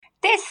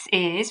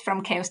is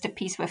From Chaos to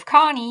Peace with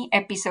Connie,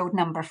 episode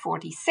number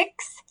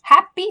 46.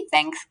 Happy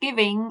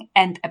Thanksgiving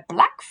and a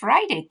Black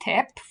Friday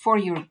tip for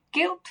your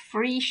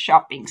guilt-free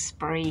shopping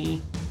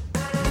spree.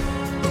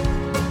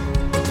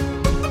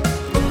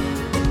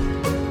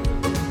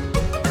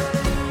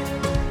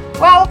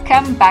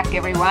 Welcome back,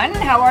 everyone.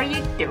 How are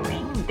you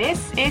doing?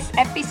 This is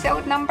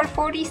episode number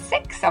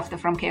 46 of the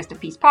From Chaos to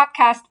Peace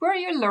podcast, where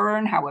you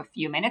learn how a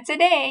few minutes a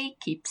day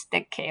keeps the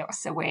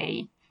chaos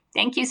away.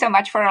 Thank you so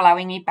much for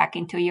allowing me back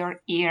into your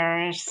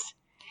ears.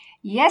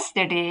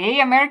 Yesterday,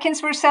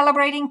 Americans were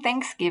celebrating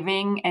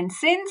Thanksgiving, and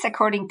since,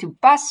 according to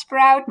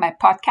Buzzsprout, my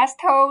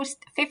podcast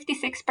host,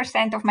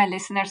 56% of my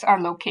listeners are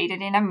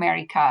located in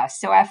America,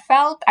 so I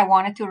felt I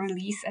wanted to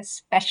release a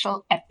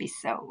special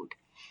episode.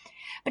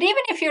 But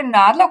even if you're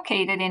not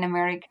located in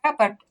America,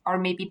 but are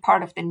maybe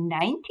part of the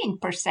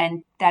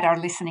 19% that are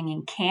listening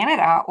in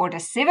Canada, or the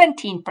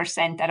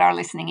 17% that are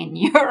listening in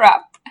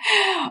Europe,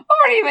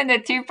 or even the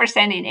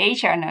 2% in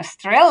Asia and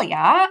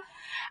Australia,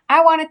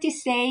 I wanted to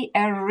say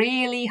a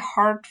really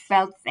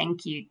heartfelt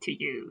thank you to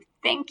you.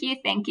 Thank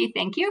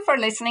you for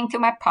listening to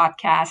my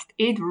podcast.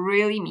 It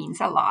really means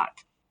a lot.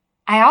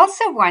 I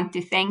also want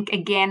to thank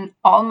again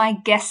all my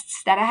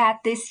guests that I had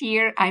this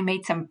year. I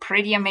made some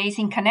pretty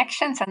amazing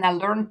connections and I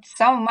learned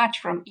so much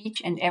from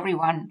each and every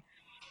one.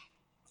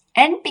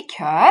 And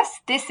because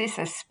this is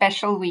a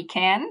special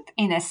weekend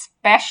in a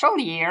special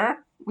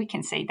year, we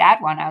can say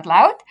that one out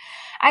loud,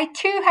 I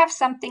too have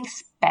something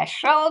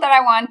special that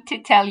I want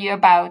to tell you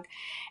about.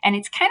 And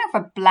it's kind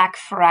of a Black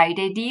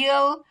Friday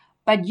deal,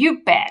 but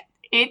you bet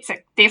it's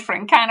a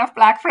different kind of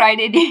Black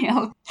Friday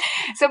deal.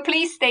 So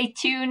please stay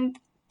tuned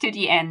to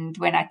the end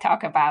when I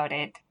talk about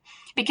it.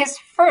 Because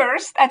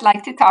first, I'd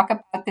like to talk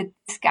about the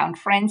discount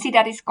frenzy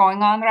that is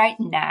going on right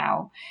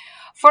now.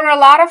 For a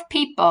lot of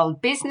people,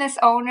 business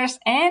owners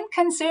and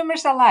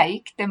consumers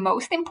alike, the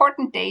most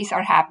important days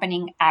are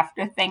happening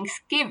after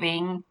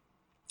Thanksgiving,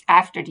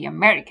 after the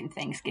American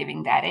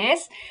Thanksgiving, that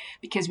is,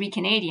 because we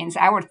Canadians,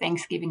 our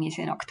Thanksgiving is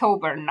in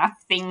October.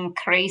 Nothing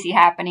crazy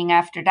happening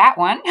after that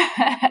one.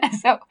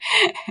 So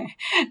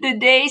the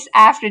days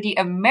after the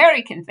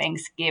American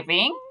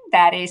Thanksgiving,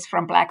 that is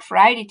from Black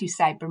Friday to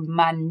Cyber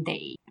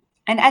Monday.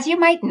 And as you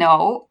might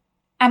know,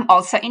 I'm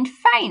also in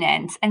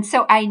finance. And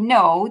so I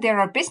know there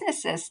are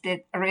businesses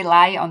that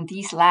rely on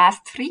these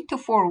last 3 to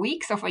 4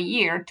 weeks of a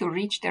year to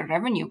reach their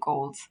revenue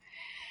goals.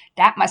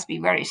 That must be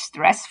very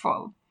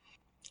stressful.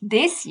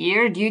 This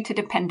year, due to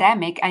the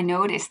pandemic, I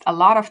noticed a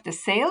lot of the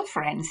sale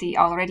frenzy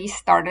already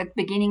started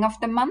beginning of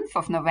the month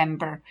of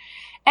November.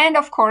 And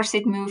of course,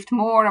 it moved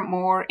more and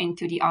more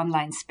into the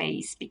online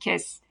space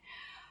because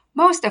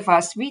most of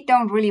us, we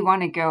don't really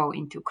want to go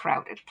into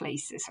crowded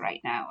places right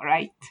now,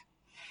 right?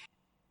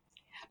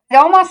 It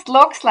almost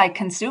looks like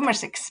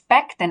consumers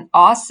expect an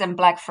awesome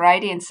Black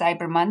Friday and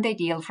Cyber Monday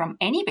deal from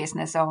any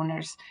business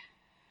owners.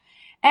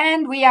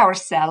 And we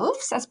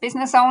ourselves, as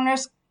business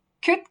owners,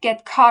 could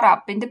get caught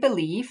up in the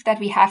belief that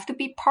we have to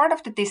be part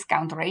of the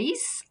discount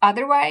race,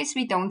 otherwise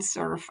we don't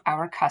serve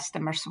our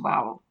customers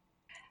well.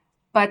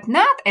 But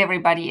not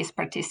everybody is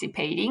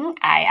participating.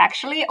 I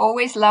actually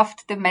always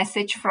loved the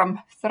message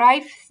from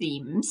Thrive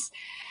Themes.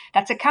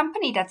 That's a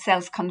company that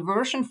sells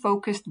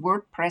conversion-focused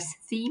WordPress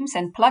themes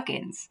and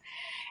plugins.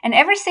 And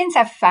ever since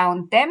I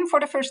found them for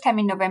the first time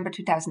in November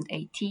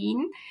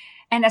 2018,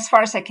 and as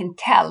far as I can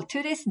tell,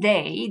 to this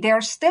day, they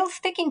are still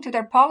sticking to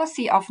their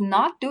policy of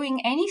not doing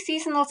any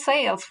seasonal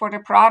sales for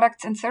their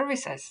products and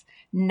services,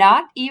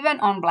 not even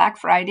on Black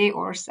Friday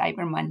or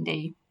Cyber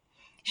Monday.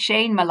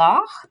 Shane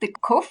Malach, the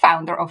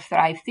co-founder of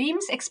Thrive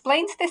Themes,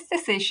 explains this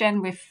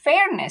decision with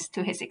fairness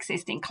to his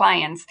existing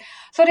clients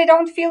so they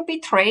don't feel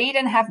betrayed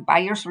and have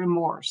buyer's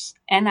remorse.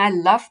 And I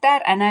love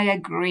that and I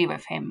agree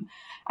with him.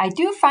 I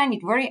do find it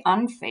very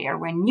unfair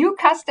when new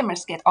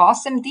customers get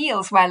awesome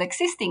deals while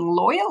existing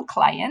loyal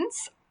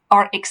clients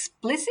are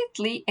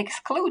explicitly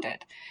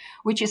excluded,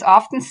 which is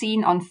often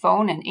seen on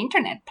phone and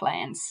internet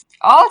plans.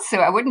 Also,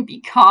 I wouldn't be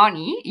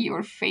Connie,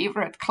 your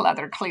favorite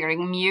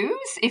clutter-clearing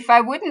muse, if I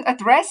wouldn't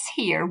address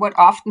here what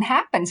often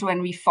happens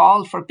when we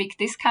fall for big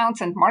discounts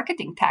and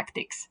marketing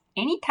tactics,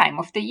 any time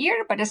of the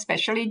year, but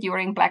especially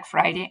during Black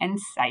Friday and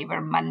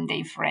Cyber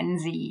Monday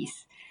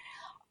frenzies.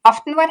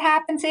 Often what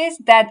happens is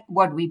that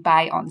what we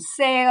buy on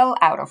sale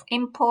out of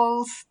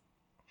impulse,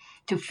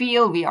 to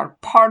feel we are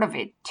part of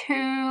it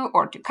too,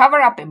 or to cover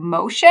up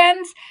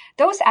emotions,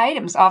 those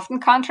items often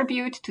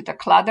contribute to the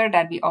clutter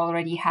that we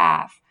already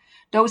have.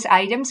 Those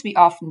items we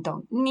often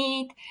don't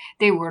need,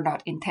 they were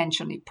not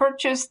intentionally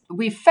purchased,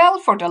 we fell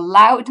for the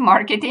loud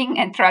marketing,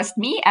 and trust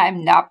me,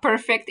 I'm not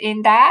perfect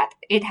in that.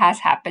 It has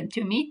happened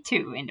to me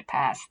too in the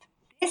past.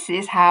 This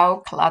is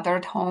how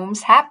cluttered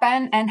homes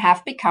happen and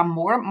have become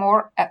more and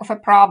more of a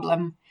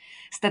problem.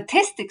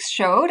 Statistics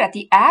show that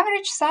the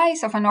average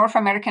size of a North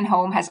American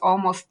home has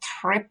almost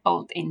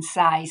tripled in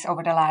size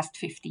over the last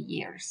 50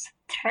 years.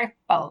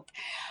 Tripled.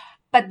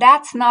 But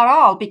that's not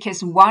all,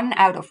 because 1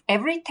 out of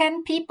every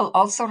 10 people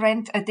also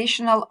rent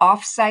additional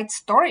off-site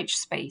storage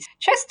space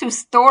just to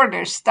store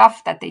their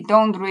stuff that they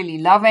don't really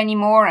love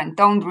anymore and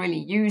don't really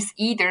use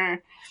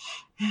either.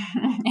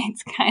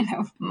 It's kind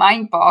of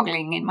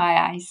mind-boggling in my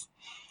eyes.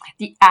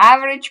 The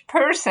average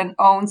person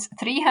owns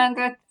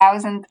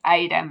 300,000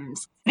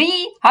 items.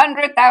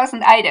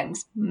 300,000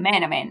 items.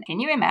 Man, oh man, can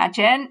you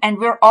imagine? And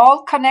we're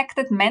all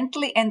connected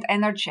mentally and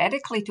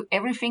energetically to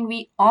everything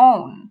we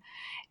own.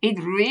 It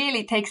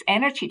really takes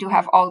energy to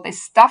have all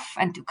this stuff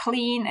and to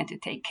clean and to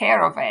take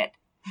care of it.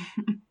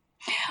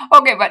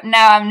 Okay, but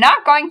now I'm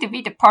not going to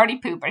be the party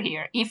pooper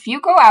here. If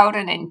you go out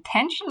and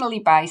intentionally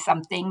buy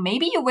something,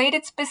 maybe you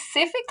waited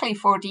specifically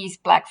for these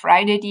Black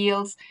Friday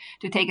deals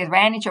to take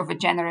advantage of a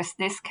generous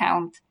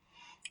discount.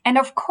 And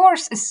of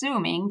course,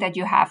 assuming that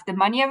you have the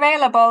money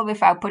available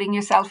without putting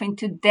yourself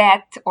into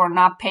debt or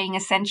not paying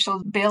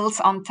essential bills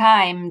on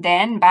time,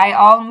 then by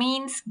all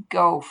means,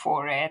 go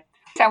for it.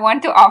 I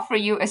want to offer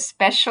you a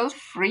special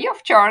free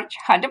of charge,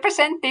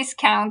 100%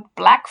 discount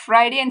Black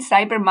Friday and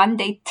Cyber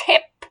Monday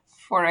tip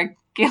for a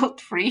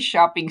guilt-free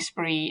shopping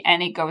spree,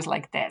 and it goes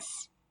like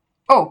this.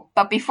 Oh,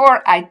 but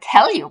before I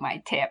tell you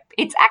my tip,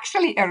 it's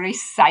actually a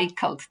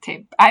recycled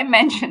tip. I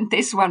mentioned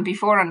this one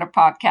before on the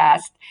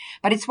podcast,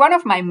 but it's one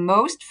of my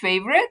most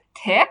favorite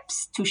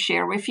tips to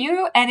share with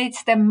you, and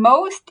it's the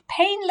most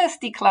painless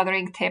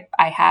decluttering tip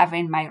I have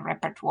in my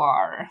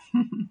repertoire.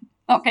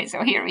 Okay,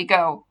 so here we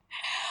go.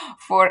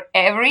 For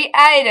every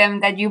item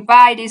that you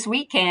buy this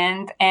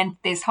weekend and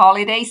this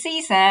holiday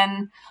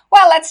season,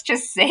 well, let's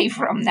just say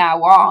from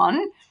now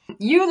on,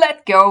 you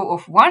let go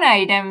of one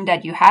item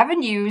that you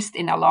haven't used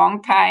in a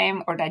long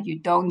time or that you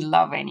don't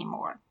love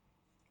anymore.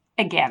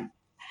 Again,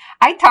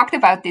 I talked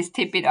about this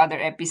tip in other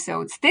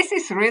episodes. This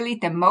is really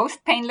the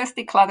most painless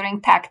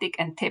decluttering tactic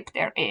and tip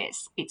there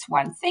is. It's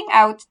one thing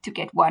out to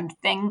get one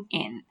thing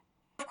in.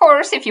 Of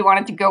course, if you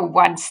wanted to go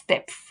one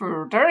step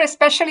further,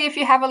 especially if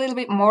you have a little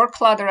bit more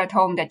clutter at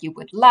home that you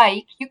would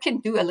like, you can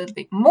do a little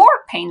bit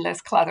more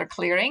painless clutter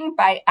clearing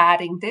by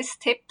adding this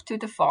tip to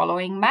the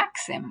following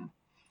maxim.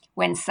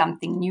 When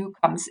something new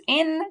comes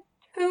in,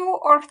 2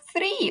 or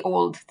 3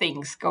 old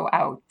things go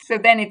out. So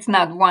then it's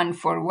not 1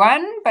 for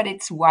 1, but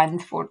it's 1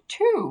 for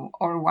 2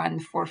 or 1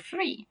 for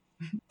 3.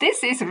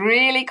 This is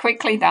really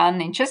quickly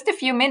done in just a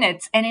few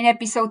minutes, and in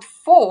episode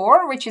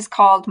 4, which is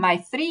called My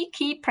 3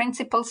 Key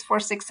Principles for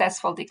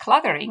Successful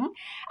Decluttering,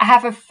 I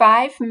have a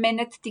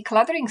 5-minute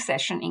decluttering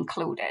session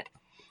included.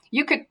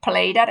 You could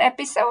play that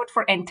episode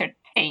for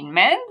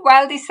entertainment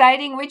while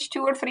deciding which 2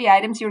 or 3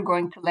 items you're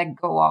going to let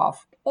go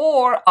of.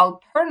 Or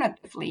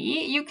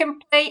alternatively, you can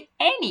play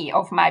any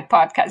of my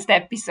podcast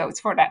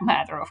episodes for that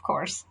matter, of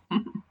course.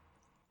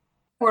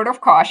 Word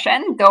of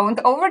caution, don't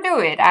overdo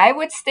it. I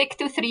would stick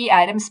to 3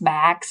 items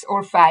max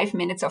or 5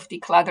 minutes of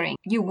decluttering.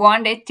 You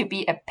want it to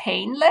be a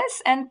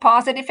painless and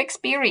positive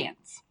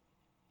experience.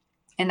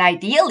 And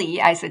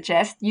ideally, I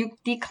suggest you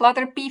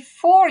declutter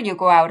before you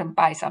go out and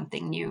buy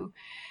something new.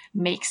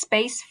 Make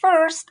space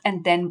first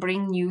and then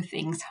bring new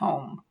things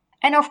home.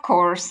 And of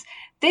course,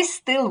 this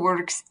still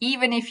works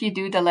even if you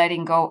do the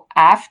letting go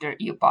after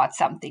you bought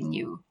something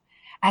new.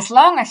 As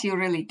long as you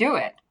really do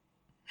it.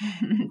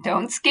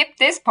 Don't skip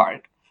this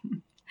part.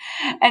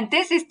 And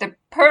this is the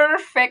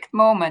perfect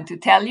moment to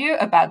tell you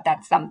about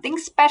that something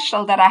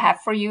special that I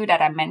have for you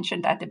that I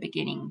mentioned at the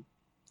beginning.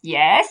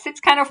 Yes, it's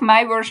kind of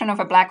my version of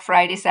a Black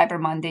Friday Cyber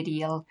Monday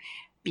deal,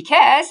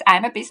 because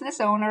I'm a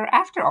business owner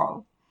after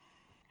all.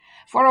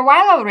 For a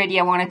while already,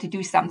 I wanted to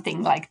do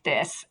something like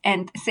this.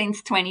 And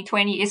since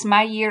 2020 is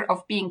my year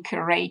of being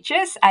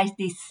courageous, I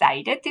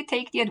decided to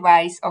take the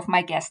advice of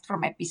my guest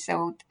from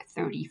episode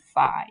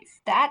 35.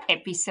 That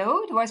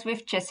episode was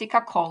with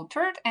Jessica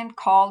Coulthard and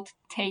called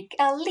Take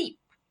a Leap.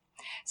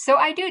 So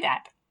I do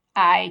that.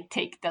 I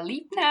take the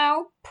leap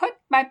now, put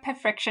my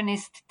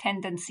perfectionist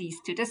tendencies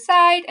to the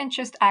side, and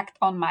just act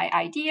on my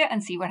idea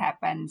and see what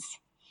happens.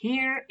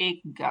 Here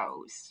it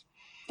goes.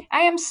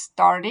 I am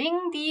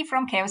starting the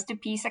From Chaos to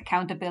Peace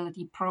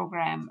accountability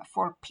program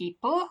for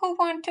people who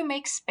want to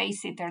make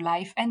space in their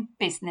life and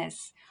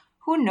business,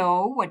 who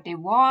know what they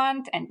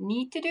want and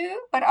need to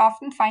do, but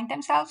often find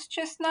themselves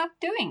just not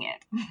doing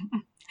it.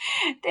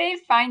 They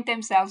find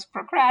themselves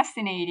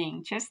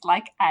procrastinating, just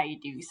like I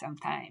do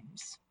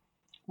sometimes.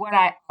 What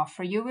I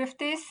offer you with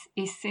this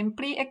is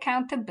simply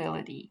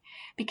accountability,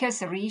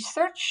 because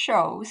research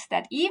shows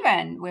that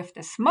even with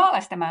the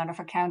smallest amount of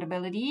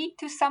accountability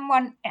to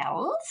someone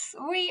else,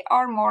 we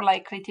are more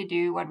likely to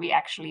do what we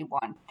actually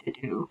want to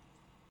do.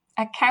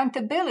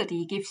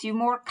 Accountability gives you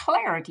more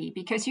clarity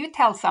because you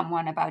tell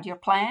someone about your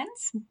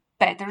plans.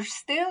 Better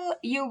still,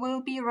 you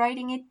will be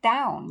writing it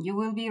down. You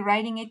will be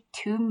writing it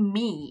to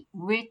me,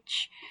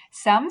 which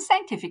some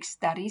scientific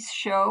studies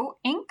show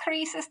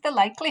increases the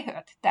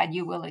likelihood that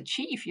you will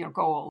achieve your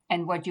goal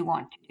and what you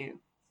want to do.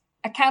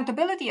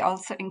 Accountability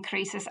also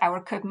increases our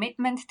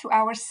commitment to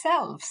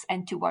ourselves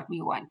and to what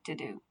we want to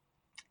do.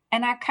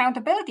 An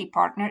accountability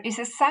partner is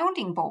a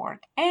sounding board,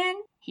 and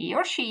he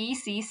or she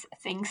sees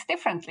things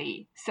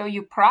differently, so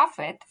you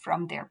profit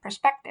from their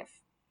perspective.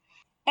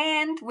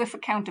 And with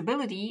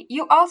accountability,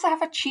 you also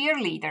have a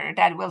cheerleader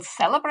that will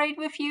celebrate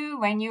with you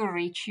when you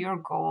reach your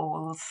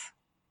goals.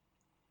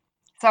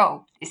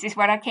 So, this is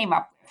what I came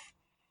up with.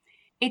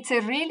 It's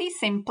a really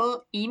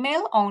simple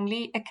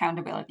email-only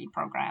accountability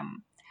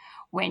program.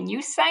 When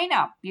you sign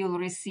up, you'll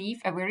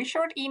receive a very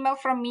short email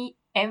from me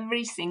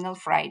every single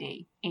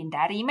Friday. In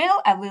that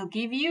email, I will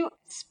give you a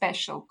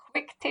special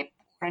quick tip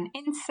or an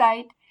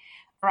insight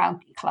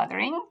around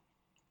decluttering.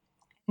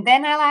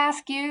 Then I'll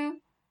ask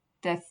you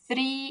the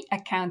 3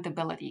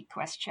 accountability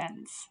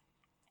questions.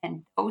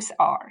 And those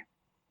are: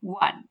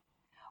 1.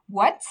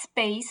 What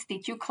space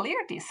did you clear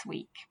this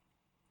week?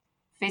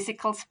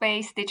 Physical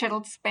space,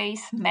 digital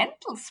space,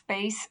 mental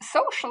space,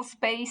 social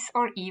space,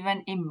 or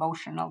even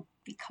emotional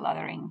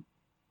decluttering.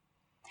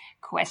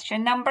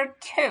 Question number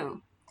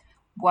 2.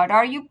 What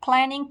are you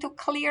planning to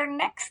clear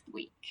next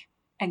week?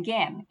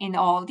 Again, in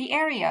all the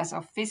areas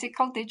of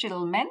physical,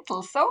 digital,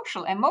 mental,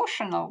 social,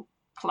 emotional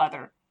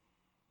clutter.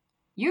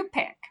 You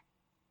pick.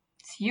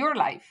 It's your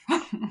life.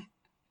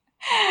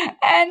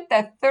 And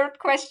the 3rd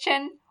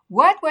question,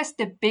 what was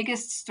the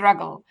biggest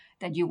struggle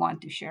that you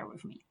want to share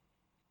with me?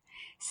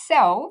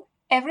 So,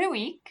 every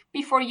week,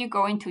 before you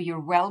go into your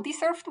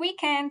well-deserved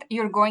weekend,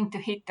 you're going to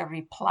hit the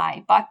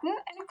reply button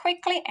and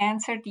quickly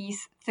answer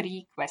these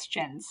 3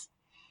 questions.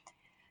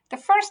 The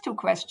first 2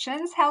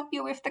 questions help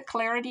you with the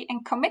clarity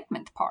and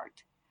commitment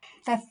part.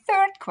 The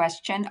 3rd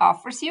question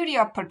offers you the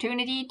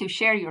opportunity to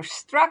share your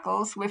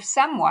struggles with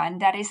someone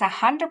that is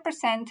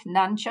 100%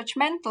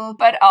 non-judgmental,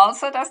 but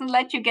also doesn't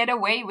let you get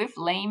away with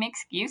lame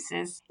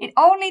excuses. It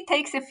only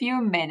takes a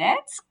few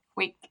minutes,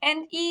 quick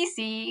and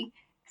easy.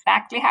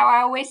 Exactly how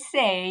I always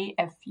say,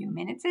 a few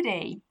minutes a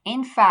day.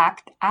 In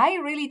fact, I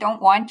really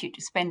don't want you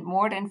to spend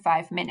more than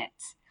 5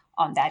 minutes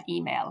on that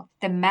email.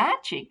 The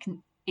magic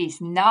is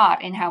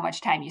not in how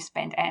much time you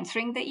spend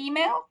answering the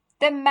email.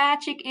 The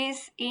magic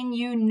is in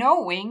you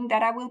knowing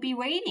that I will be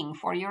waiting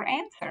for your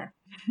answer.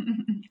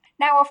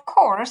 Now, of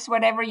course,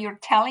 whatever you're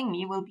telling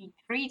me will be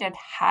treated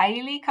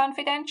highly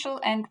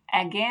confidential and,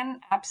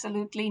 again,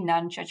 absolutely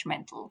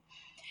non-judgmental.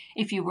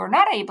 If you were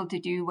not able to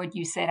do what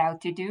you set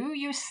out to do,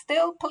 you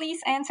still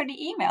please answer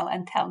the email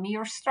and tell me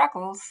your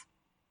struggles.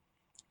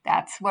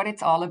 That's what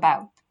it's all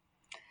about.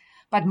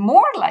 But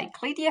more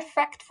likely, the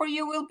effect for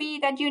you will be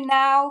that you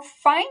now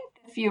find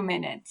a few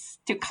minutes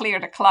to clear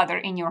the clutter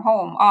in your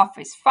home,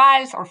 office,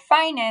 files, or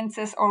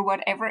finances, or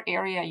whatever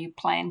area you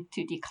plan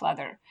to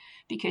declutter.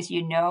 Because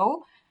you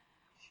know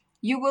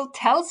you will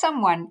tell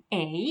someone,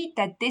 A,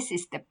 that this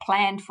is the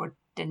plan for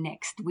the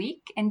next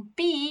week, and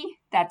B,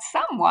 that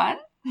someone,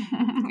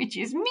 which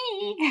is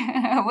me,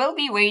 will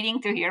be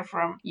waiting to hear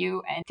from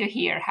you and to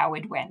hear how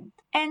it went.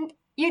 And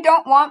you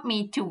don't want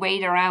me to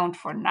wait around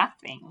for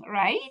nothing,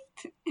 right?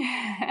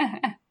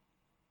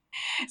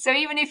 So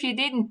even if you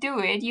didn't do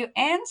it, you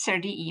answer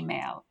the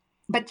email.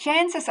 But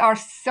chances are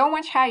so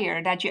much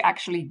higher that you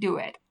actually do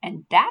it.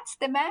 And that's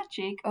the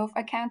magic of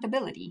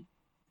accountability.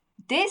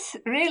 This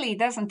really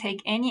doesn't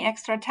take any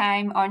extra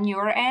time on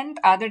your end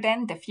other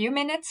than the few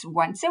minutes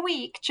once a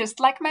week, just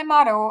like my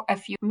motto, a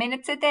few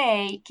minutes a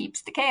day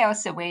keeps the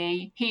chaos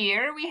away.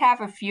 Here we have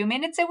a few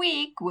minutes a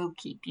week will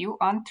keep you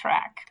on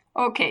track.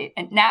 Okay,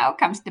 and now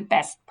comes the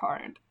best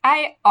part.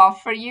 I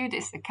offer you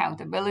this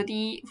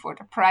accountability for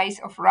the price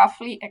of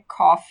roughly a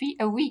coffee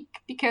a week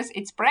because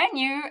it's brand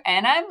new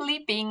and I'm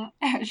leaping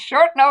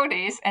short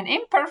notice and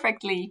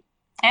imperfectly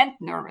and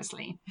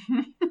nervously.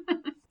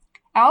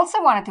 I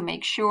also wanted to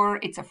make sure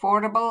it's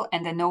affordable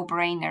and a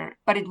no-brainer,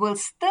 but it will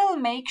still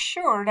make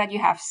sure that you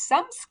have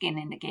some skin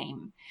in the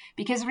game.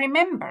 Because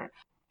remember,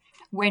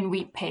 when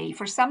we pay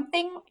for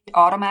something, it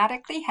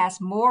automatically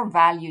has more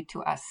value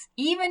to us,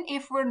 even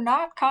if we're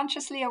not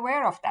consciously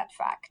aware of that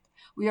fact.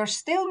 We are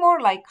still more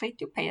likely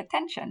to pay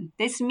attention.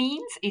 This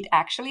means it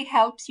actually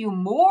helps you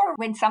more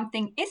when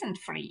something isn't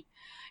free.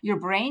 Your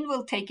brain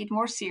will take it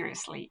more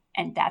seriously,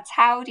 and that's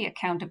how the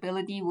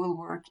accountability will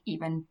work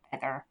even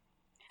better.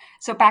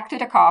 So back to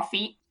the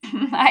coffee.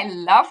 I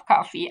love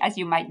coffee, as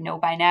you might know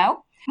by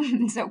now.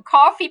 So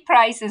coffee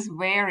prices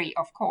vary,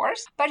 of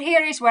course, but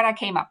here is what I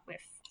came up with.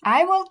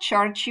 I will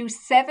charge you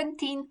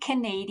 17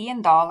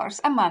 Canadian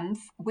dollars a month,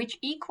 which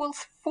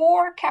equals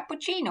 4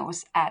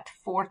 cappuccinos at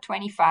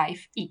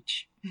 $4.25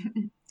 each.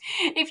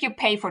 If you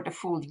pay for the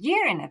full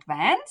year in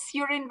advance,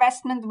 your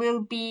investment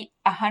will be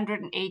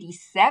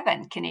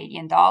 187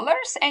 Canadian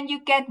dollars and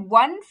you get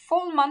 1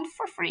 full month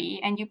for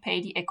free and you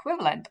pay the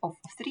equivalent of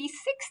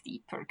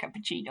 $3.60 per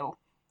cappuccino.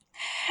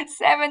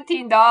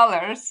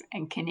 $17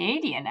 and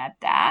Canadian at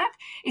that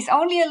is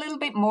only a little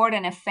bit more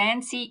than a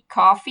fancy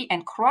coffee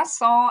and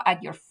croissant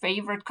at your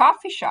favorite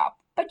coffee shop,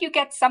 but you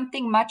get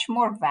something much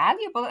more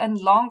valuable and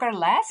longer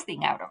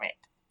lasting out of it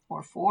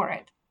or for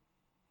it.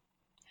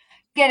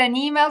 Get an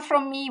email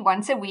from me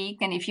once a week,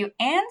 and if you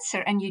answer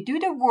and you do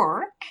the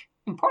work,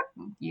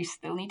 important, you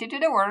still need to do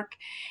the work,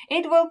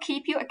 it will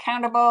keep you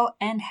accountable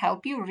and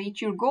help you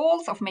reach your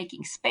goals of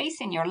making space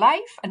in your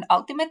life, and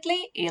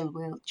ultimately, it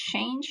will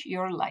change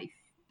your life.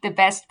 The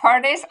best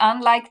part is,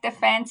 unlike the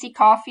fancy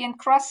coffee and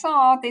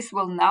croissant, this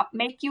will not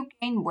make you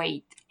gain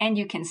weight, and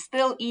you can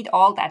still eat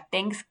all that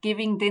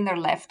Thanksgiving dinner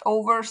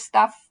leftover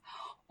stuff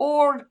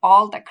or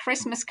all the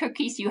Christmas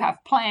cookies you have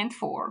planned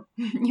for.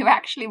 You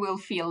actually will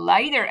feel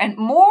lighter and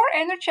more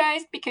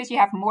energized because you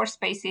have more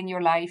space in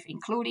your life,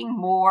 including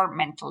more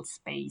mental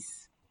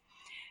space.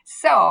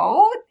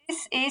 So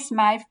this is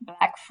my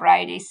Black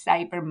Friday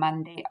Cyber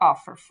Monday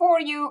offer for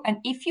you. And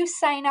if you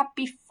sign up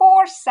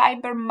before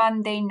Cyber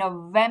Monday,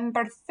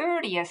 November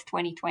 30th,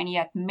 2020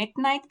 at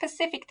midnight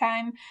Pacific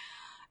time,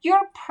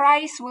 your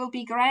price will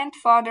be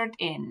grandfathered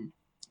in,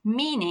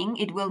 meaning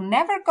it will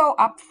never go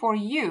up for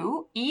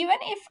you, even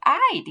if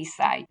I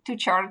decide to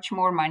charge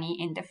more money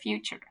in the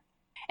future.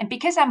 And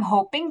because I'm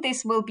hoping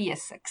this will be a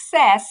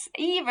success,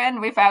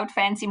 even without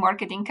fancy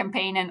marketing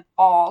campaign and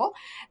all,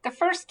 the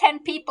first 10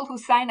 people who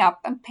sign up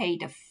and pay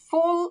the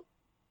full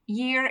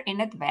year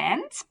in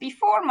advance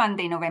before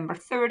Monday, November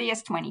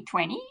 30th,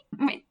 2020,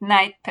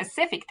 midnight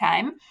Pacific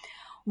time,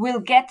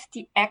 will get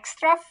the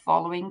extra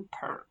following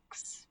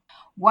perks.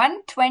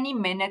 One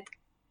 20-minute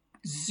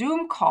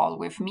Zoom call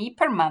with me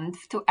per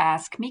month to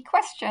ask me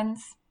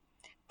questions.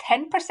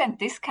 10%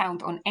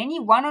 discount on any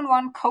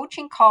one-on-one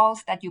coaching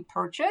calls that you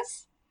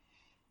purchase,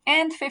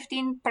 and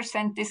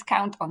 15%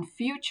 discount on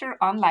future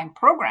online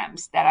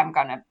programs that I'm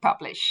going to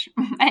publish.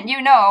 And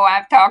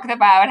I've talked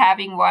about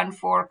having one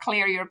for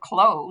Clear Your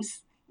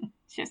Clothes.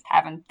 Just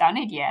haven't done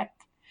it yet.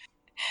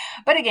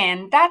 But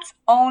again, that's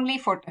only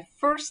for the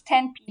first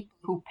 10 people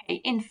who pay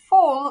in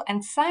full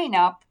and sign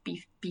up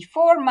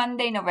before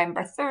Monday,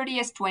 November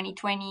 30th,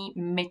 2020,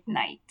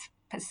 midnight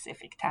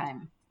Pacific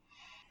time.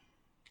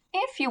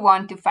 If you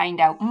want to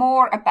find out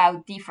more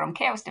about the From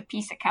Chaos to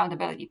Peace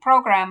Accountability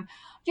Program,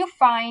 you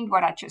find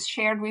what I just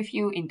shared with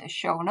you in the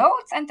show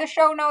notes. And the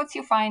show notes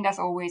you find, as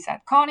always,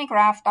 at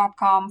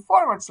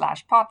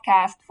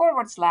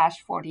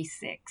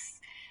connygraf.com/podcast/46.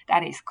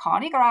 That is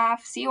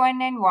connygraf,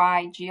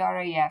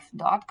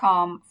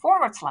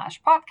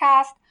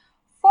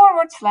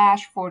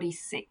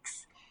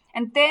 CONNYGRAF.com/podcast/46.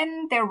 And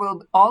then there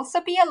will also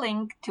be a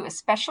link to a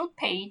special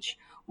page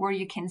where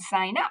you can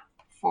sign up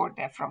for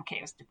the From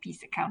Chaos to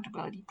Peace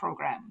Accountability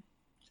Program.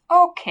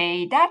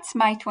 Okay, that's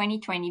my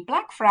 2020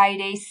 Black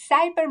Friday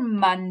Cyber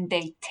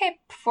Monday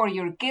tip for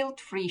your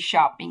guilt-free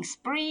shopping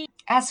spree,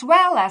 as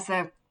well as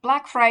a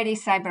Black Friday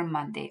Cyber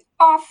Monday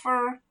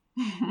offer,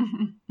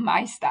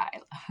 my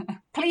style.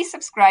 Please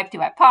subscribe to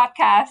my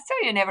podcast so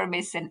you never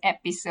miss an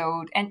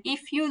episode. And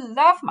if you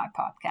love my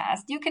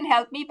podcast, you can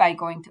help me by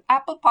going to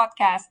Apple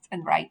Podcasts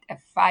and write a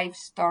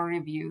 5-star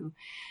review.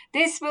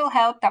 This will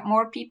help that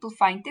more people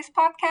find this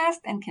podcast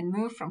and can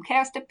move from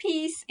chaos to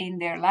peace in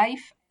their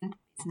life and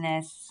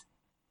business.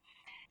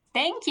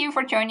 Thank you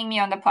for joining me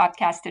on the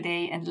podcast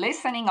today and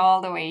listening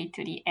all the way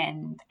to the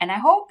end. And I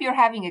hope you're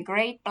having a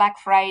great Black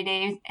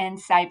Friday and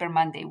Cyber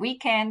Monday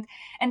weekend,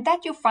 and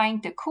that you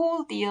find the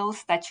cool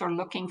deals that you're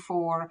looking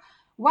for,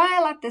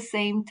 while at the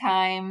same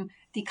time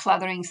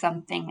decluttering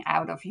something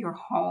out of your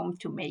home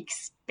to make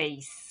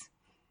space.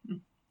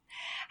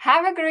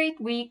 Have a great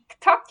week.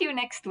 Talk to you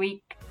next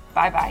week.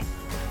 Bye-bye.